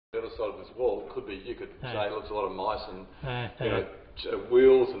the other side of this wall could be, you could say it looks a lot of mice and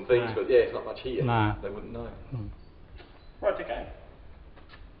wheels and things, but it's not much here. No. They wouldn't know. Right, okay.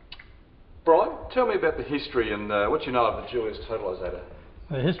 Brian, tell me about the history and what you know of the Julius totalisator.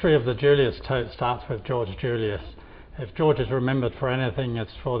 The history of the Julius tote starts with George Julius. If George is remembered for anything,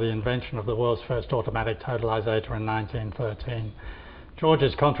 it's for the invention of the world's first automatic totalisator in 1913.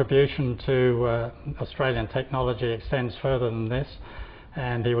 George's contribution to Australian technology extends further than this,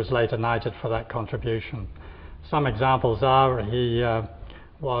 and he was later knighted for that contribution. Some examples are he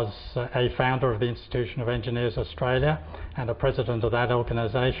was a founder of the Institution of Engineers Australia and a president of that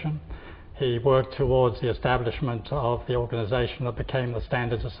organisation. He worked towards the establishment of the organisation that became the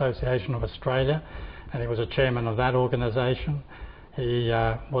Standards Association of Australia, and he was a chairman of that organisation. He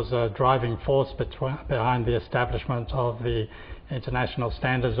was a driving force behind the establishment of the International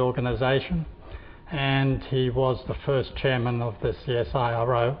Standards Organisation, and he was the first chairman of the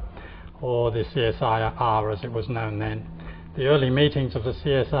CSIRO, or the CSIR as it was known then. The early meetings of the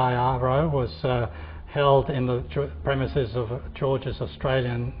CSIRO was held in the premises of George's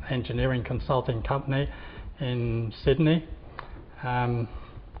Australian Engineering Consulting Company in Sydney, and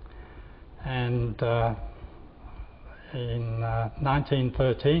in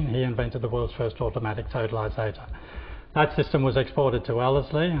 1913 he invented the world's first automatic totalisator. That system was exported to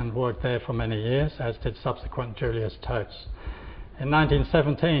Ellerslie and worked there for many years, as did subsequent Julius totes. In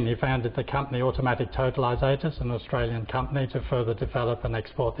 1917 he founded the company Automatic Totalisators, an Australian company, to further develop and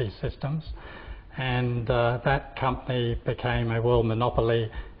export these systems, and that company became a world monopoly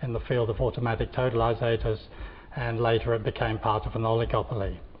in the field of automatic totalisators, and later it became part of an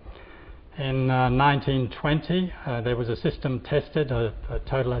oligopoly. In 1920 there was a system tested, a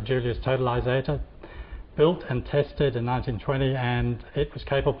Julius totalisator, built and tested in 1920, and it was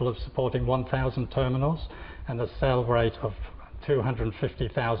capable of supporting 1,000 terminals and a cell rate of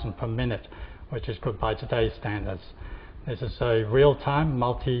 250,000 per minute, which is good by today's standards. This is a real-time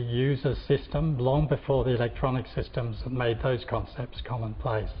multi-user system long before the electronic systems that made those concepts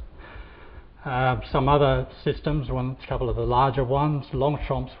commonplace. Some other systems, a couple of the larger ones,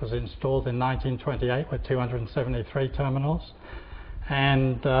 Longchamps was installed in 1928 with 273 terminals,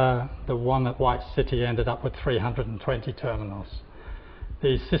 and the one at White City ended up with 320 terminals.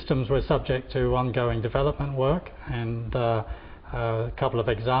 These systems were subject to ongoing development work, and a couple of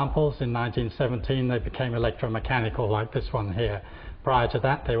examples. In 1917 they became electromechanical, like this one here. Prior to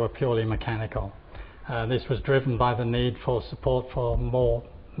that they were purely mechanical. This was driven by the need for support for more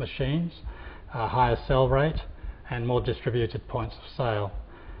machines, a higher cell rate, and more distributed points of sale.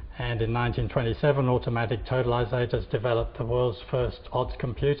 And in 1927 automatic totalisators developed the world's first odds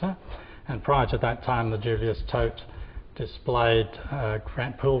computer, and prior to that time the Julius tote displayed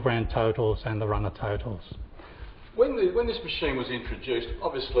pool grand totals and the runner totals. When this machine was introduced,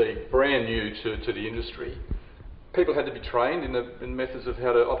 obviously brand new to the industry, people had to be trained in methods of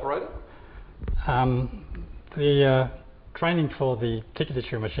how to operate it? The training for the ticket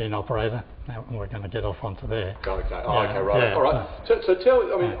issue machine operator, now we're going to get off onto there. Okay, okay, right. Yeah. All right. So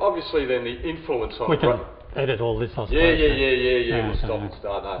tell, I mean, obviously then the influence on... We can edit all this, I suppose. Yeah. We'll stop and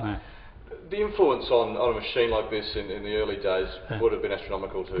start now. The influence on a machine like this in the early days would have been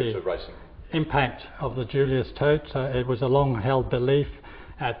astronomical to racing. Impact of the Julius tote, it was a long-held belief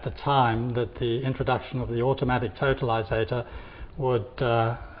at the time that the introduction of the automatic totalisator would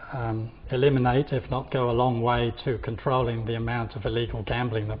eliminate, if not go a long way, to controlling the amount of illegal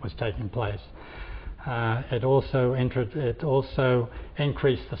gambling that was taking place. It also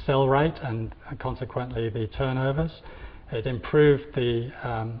increased the sell rate and consequently the turnovers. It improved the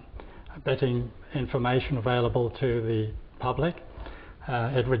betting information available to the public.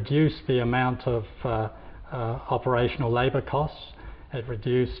 It reduced the amount of operational labour costs. It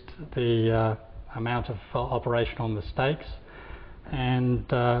reduced the amount of operational mistakes, and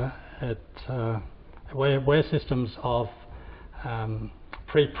where systems of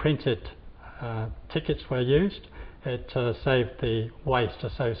pre-printed tickets were used, it saved the waste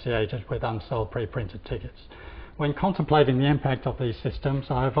associated with unsold pre-printed tickets. When contemplating the impact of these systems,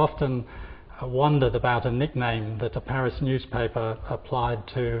 I've often wondered about a nickname that a Paris newspaper applied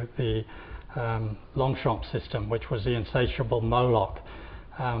to the Longchamp system, which was the insatiable Moloch.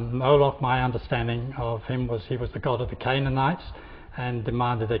 Moloch, my understanding of him was he was the god of the Canaanites and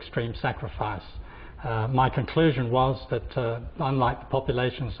demanded extreme sacrifice. My conclusion was that unlike the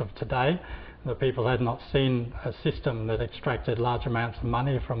populations of today, the people had not seen a system that extracted large amounts of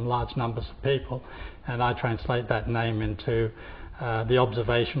money from large numbers of people, and I translate that name into the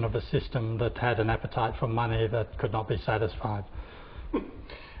observation of a system that had an appetite for money that could not be satisfied.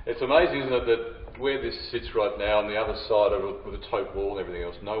 It's amazing, isn't it, that where this sits right now, on the other side of it, with a tote wall and everything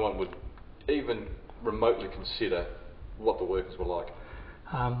else, no one would even remotely consider what the workers were like.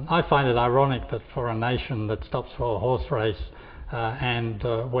 I find it ironic that for a nation that stops for a horse race and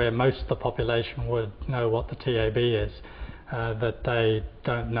where most of the population would know what the TAB is, that they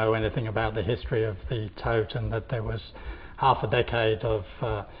don't know anything about the history of the tote, and that there was half a decade of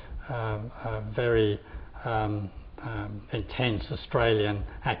very intense Australian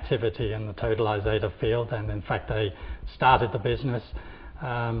activity in the totalisator field, and in fact they started the business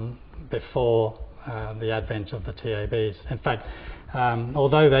before the advent of the TABs. In fact,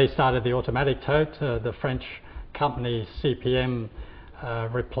 although they started the automatic tote, the French company CPM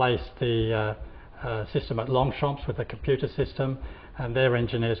replaced the system at Longchamps with a computer system, and their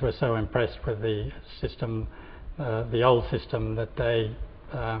engineers were so impressed with the system, the old system, that they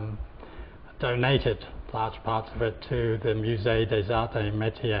donated large parts of it to the Musée des Arts et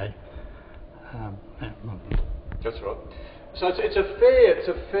Métiers. That's right. So it's a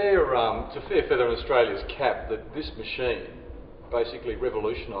fair feather in Australia's cap that this machine basically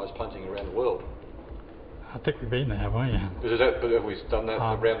revolutionised punting around the world. I think we've been there, haven't we? But have we done that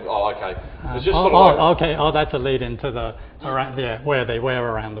around? Oh, okay. It's just okay. Oh, that's a lead into the around, where they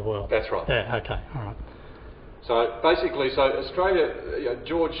were around the world. That's right. Yeah. Okay. All right. So basically, Australia,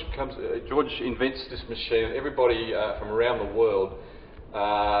 George invents this machine, and everybody from around the world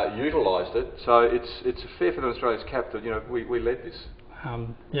utilised it. So it's a fair feather in Australia's cap that we led this.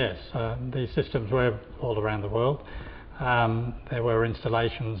 Yes, these systems were all around the world. There were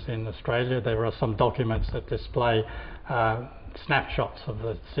installations in Australia. There are some documents that display snapshots of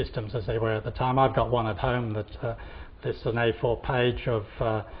the systems as they were at the time. I've got one at home that this is an A4 page of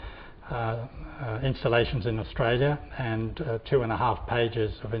installations in Australia, and 2.5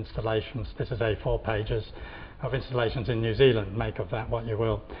 pages of installations. This is A4 pages of installations in New Zealand. Make of that what you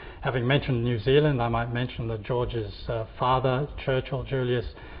will. Having mentioned New Zealand, I might mention that George's father, Churchill Julius,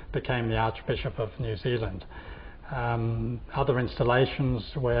 became the Archbishop of New Zealand. Other installations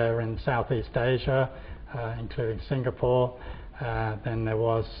were in Southeast Asia, including Singapore. Then there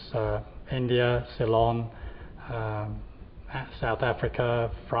was India, Ceylon, South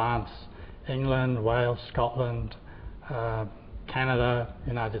Africa, France, England, Wales, Scotland, Canada,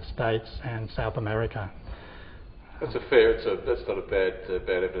 United States, and South America. That's not a bad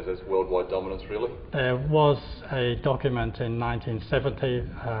evidence. That's worldwide dominance, really. There was a document in 1970,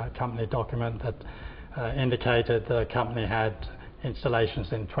 a company document that indicated the company had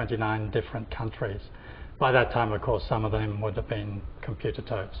installations in 29 different countries. By that time, of course, some of them would have been computer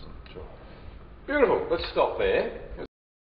totes. Sure. Beautiful. Let's stop there.